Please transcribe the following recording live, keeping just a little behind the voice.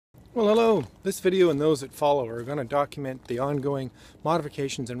Well, hello. This video and those that follow are going to document the ongoing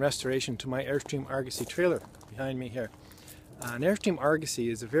modifications and restoration to my Airstream Argosy trailer behind me here. An Airstream Argosy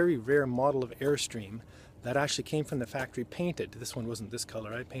is a very rare model of Airstream that actually came from the factory painted. This one wasn't this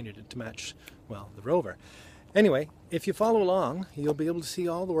color. I painted it to match, well, the Rover. Anyway, if you follow along, you'll be able to see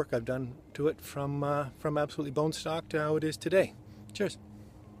all the work I've done to it from absolutely bone stock to how it is today. Cheers.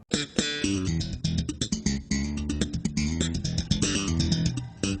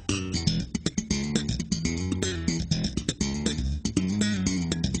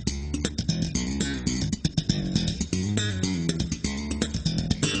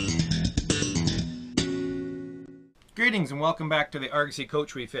 Greetings and welcome back to the Argosy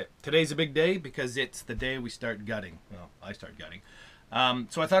Coach Refit. Today's a big day because it's the day we start gutting. Well, I start gutting.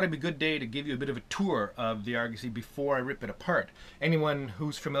 So I thought it'd be a good day to give you a bit of a tour of the Argosy before I rip it apart. Anyone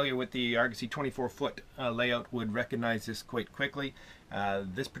who's familiar with the Argosy 24-foot layout would recognize this quite quickly.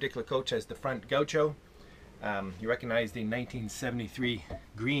 This particular coach has the front gaucho. You recognize the 1973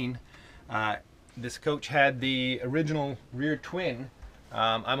 green. This coach had the original rear twin.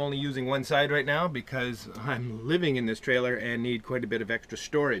 I'm only using one side right now because I'm living in this trailer and need quite a bit of extra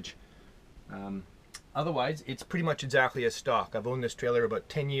storage. Otherwise, it's pretty much exactly as stock. I've owned this trailer about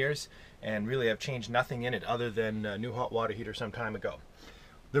 10 years and really I've changed nothing in it other than a new hot water heater some time ago.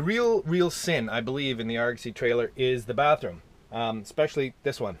 The real sin, I believe, in the Argosy trailer is the bathroom, especially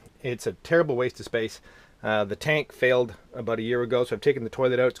this one. It's a terrible waste of space. The tank failed about a year ago, so I've taken the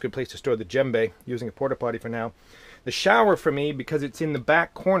toilet out. It's a good place to store the djembe, using a porta potty for now. The shower for me, because it's in the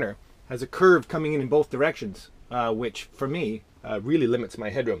back corner, has a curve coming in both directions, which for me really limits my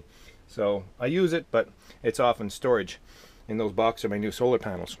headroom. So I use it, but it's often storage. In those boxes are my new solar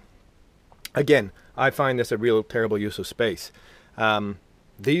panels. Again, I find this a real terrible use of space.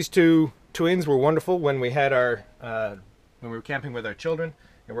 These two twins were wonderful when we had our when we were camping with our children.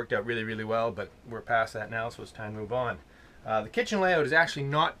 It worked out really well, but we're past that now, so it's time to move on. The kitchen layout is actually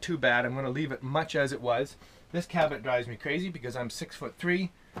not too bad. I'm going to leave it much as it was. This cabinet drives me crazy because I'm 6'3",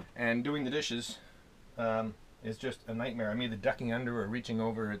 and doing the dishes is just a nightmare. I'm either ducking under or reaching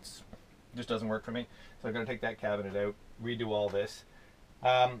over. It just doesn't work for me. So I'm going to take that cabinet out, redo all this.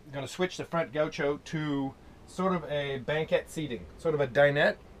 I'm going to switch the front gaucho to sort of a banquette seating, sort of a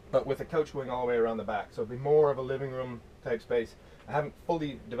dinette, but with a couch going all the way around the back. So it'll be more of a living room type space. I haven't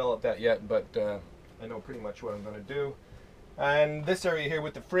fully developed that yet, but I know pretty much what I'm going to do. And this area here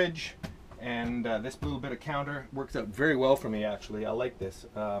with the fridge and this little bit of counter works out very well for me, actually. I like this,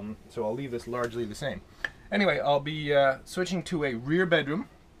 so I'll leave this largely the same. Anyway, I'll be switching to a rear bedroom.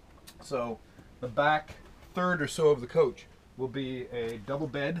 So the back third or so of the coach will be a double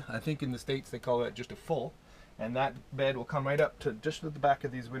bed. I think in the States they call that just a full. And that bed will come right up to just at the back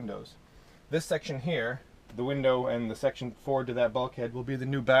of these windows. This section here, the window and the section forward to that bulkhead, will be the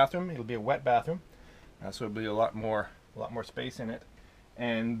new bathroom. It'll be a wet bathroom, so it'll be a lot more space in it.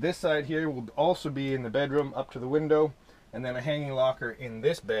 And this side here will also be in the bedroom up to the window, and then a hanging locker in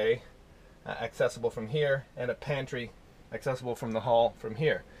this bay, accessible from here, and a pantry accessible from the hall from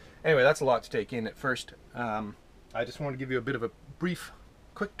here. Anyway, that's a lot to take in at first. I just want to give you a bit of a brief,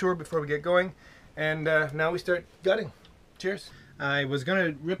 quick tour before we get going, and now we start gutting. Cheers. I was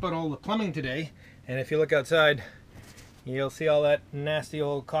going to rip out all the plumbing today, and if you look outside, you'll see all that nasty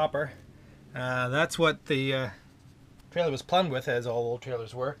old copper. That's what the trailer was plumbed with, as all old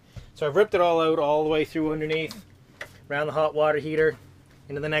trailers were. So I've ripped it all out, all the way through underneath, around the hot water heater,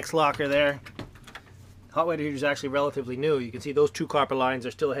 into the next locker there. Hot water heater is actually relatively new. You can see those two copper lines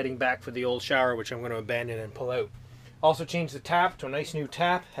are still heading back for the old shower, which I'm going to abandon and pull out. Also changed the tap to a nice new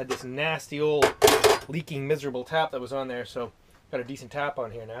tap. Had this nasty old leaking miserable tap that was on there, so got a decent tap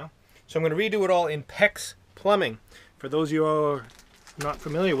on here now. So I'm going to redo it all in PEX plumbing. For those of you who are not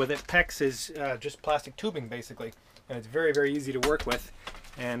familiar with it, PEX is just plastic tubing basically. And it's very easy to work with,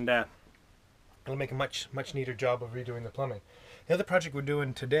 and it'll make a much neater job of redoing the plumbing. The other project we're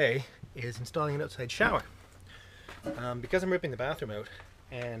doing today is installing an outside shower. Because I'm ripping the bathroom out,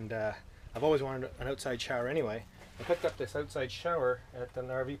 and I've always wanted an outside shower anyway, I picked up this outside shower at an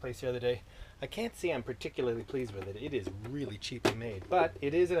RV place the other day. I can't say I'm particularly pleased with it. It is really cheaply made, but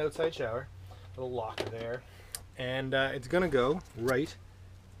it is an outside shower. Little locker there, and it's going to go right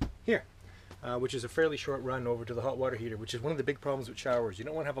here. Which is a fairly short run over to the hot water heater, which is one of the big problems with showers. You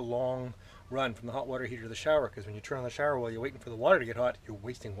don't want to have a long run from the hot water heater to the shower, because when you turn on the shower while you're waiting for the water to get hot, you're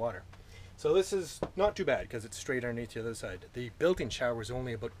wasting water. So this is not too bad because it's straight underneath the other side. The built-in shower is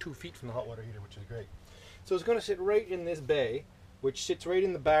only about 2 feet from the hot water heater, which is great. So it's going to sit right in this bay, which sits right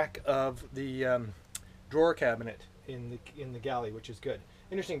in the back of the drawer cabinet in the galley, which is good.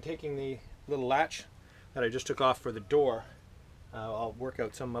 Interesting, taking the little latch that I just took off for the door I'll work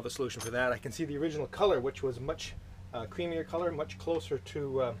out some other solution for that. I can see the original color, which was much creamier color, much closer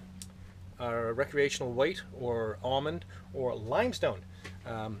to recreational white or almond or limestone,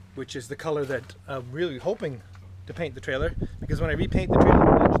 which is the color that I'm really hoping to paint the trailer, because when I repaint the trailer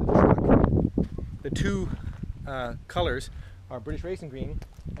and match the truck, the two colors are British Racing Green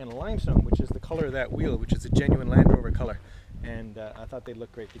and limestone, which is the color of that wheel, which is a genuine Land Rover color, and I thought they'd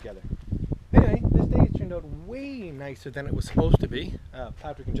look great together. Anyway, this day has turned out way nicer than it was supposed to be.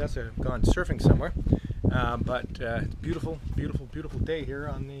 Patrick and Jessa have gone surfing somewhere, but it's beautiful, beautiful, beautiful day here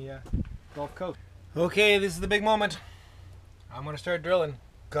on the Gulf Coast. Okay, this is the big moment. I'm going to start drilling.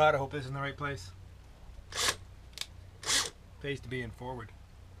 God, I hope this is in the right place. Pays to be in forward.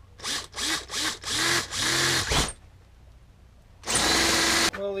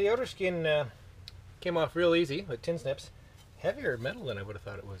 Well, the outer skin came off real easy with tin snips. Heavier metal than I would have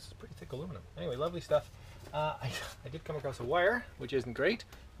thought it was. Pretty thick aluminum. Anyway, lovely stuff. I did come across a wire, which isn't great.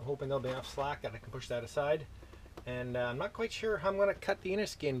 I'm hoping there'll be enough slack that I can push that aside. And I'm not quite sure how I'm going to cut the inner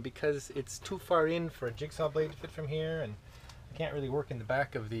skin, because it's too far in for a jigsaw blade to fit from here, and I can't really work in the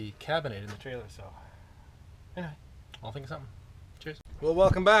back of the cabinet in the trailer, so anyway, I'll think of something. Cheers. Well,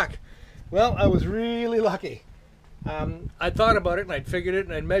 welcome back. Well, I was really lucky. I thought about it and I'd figured it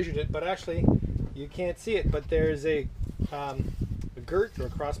and I'd measured it, but actually you can't see it, but there's a girt or a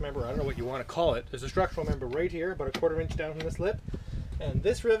cross member, I don't know what you want to call it. There's a structural member right here, about a 1/4 inch down from this lip, and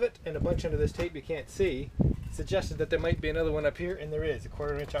this rivet and a bunch under this tape you can't see suggested that there might be another one up here, and there is, a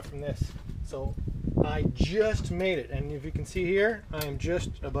 1/4 inch up from this. So I just made it, and if you can see here, I am just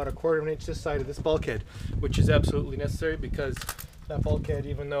about a 1/4 inch this side of this bulkhead, which is absolutely necessary, because that bulkhead,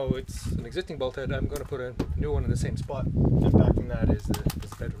 even though it's an existing bulkhead, I'm going to put a new one in the same spot, and back from that is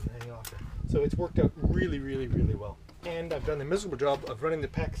this bedroom hanging off there. So it's worked out really, really, really well. And I've done the miserable job of running the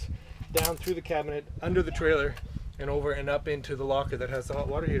PEX down through the cabinet, under the trailer, and over and up into the locker that has the hot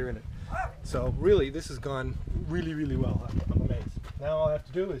water heater in it. So really, this has gone really, really well. I'm amazed. Now all I have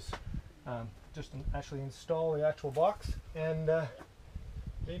to do is just actually install the actual box and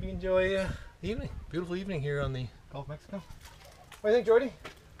maybe enjoy the evening. Beautiful evening here on the Gulf of Mexico. What do you think, Geordie?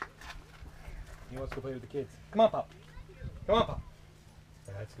 He wants to go play with the kids. Come on, Pop. Come on, Pop.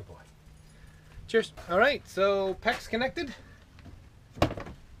 That's a good boy. Cheers. All right, so PEX connected,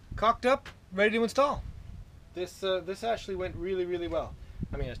 cocked up, ready to install. This actually went really, really well.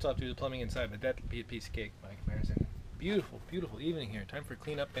 I mean, I still have to do the plumbing inside, but that'd be a piece of cake by comparison. Beautiful, beautiful evening here. Time for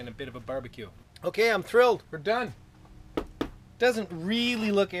cleanup and a bit of a barbecue. Okay, I'm thrilled. We're done. Doesn't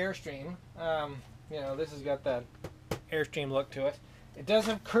really look Airstream. You know, this has got that Airstream look to it. It does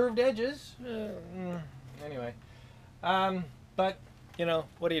have curved edges. Anyway, but you know,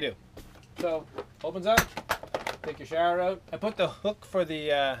 what do you do? So opens up. Take your shower out. I put the hook for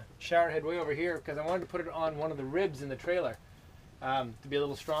the shower head way over here because I wanted to put it on one of the ribs in the trailer to be a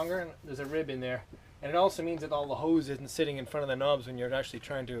little stronger, and there's a rib in there. And it also means that all the hose isn't sitting in front of the knobs when you're actually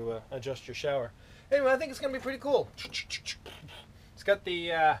trying to adjust your shower. Anyway, I think it's going to be pretty cool. It's got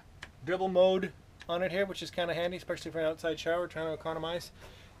the dribble mode on it here, which is kind of handy, especially for an outside shower, trying to economize.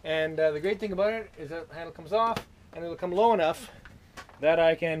 And the great thing about it is that the handle comes off, and it'll come low enough that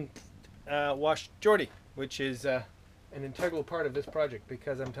I can wash Geordie, which is an integral part of this project,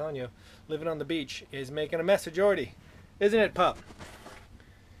 because I'm telling you, living on the beach is making a mess of Geordie. Isn't it, pup?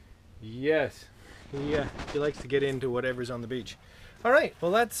 Yes. He likes to get into whatever's on the beach. All right,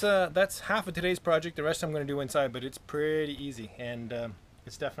 well that's half of today's project. The rest I'm going to do inside, but it's pretty easy, and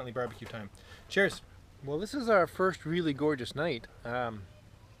it's definitely barbecue time. Cheers. Well, this is our first really gorgeous night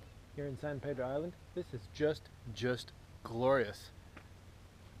here in San Pedro Island. This is just glorious.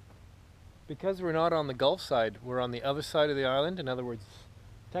 Because we're not on the Gulf side, we're on the other side of the island. In other words,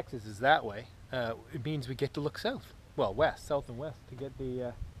 Texas is that way. It means we get to look south. Well, west, south and west, to get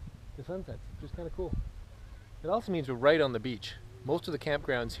the sunsets, which is kind of cool. It also means we're right on the beach. Most of the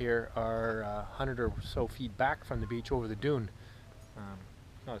campgrounds here are 100 or so feet back from the beach over the dune.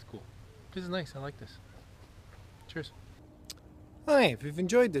 Oh, it's cool. This is nice. I like this. Cheers. Hi, if you've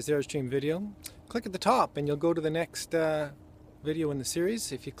enjoyed this Airstream video, click at the top and you'll go to the next video in the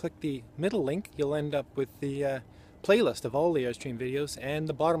series. If you click the middle link, you'll end up with the playlist of all the Airstream videos, and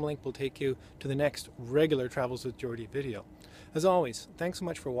the bottom link will take you to the next regular Travels with Geordie video. As always, thanks so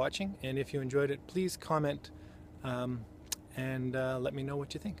much for watching, and if you enjoyed it, please comment and let me know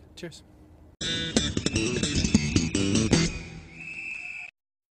what you think. Cheers.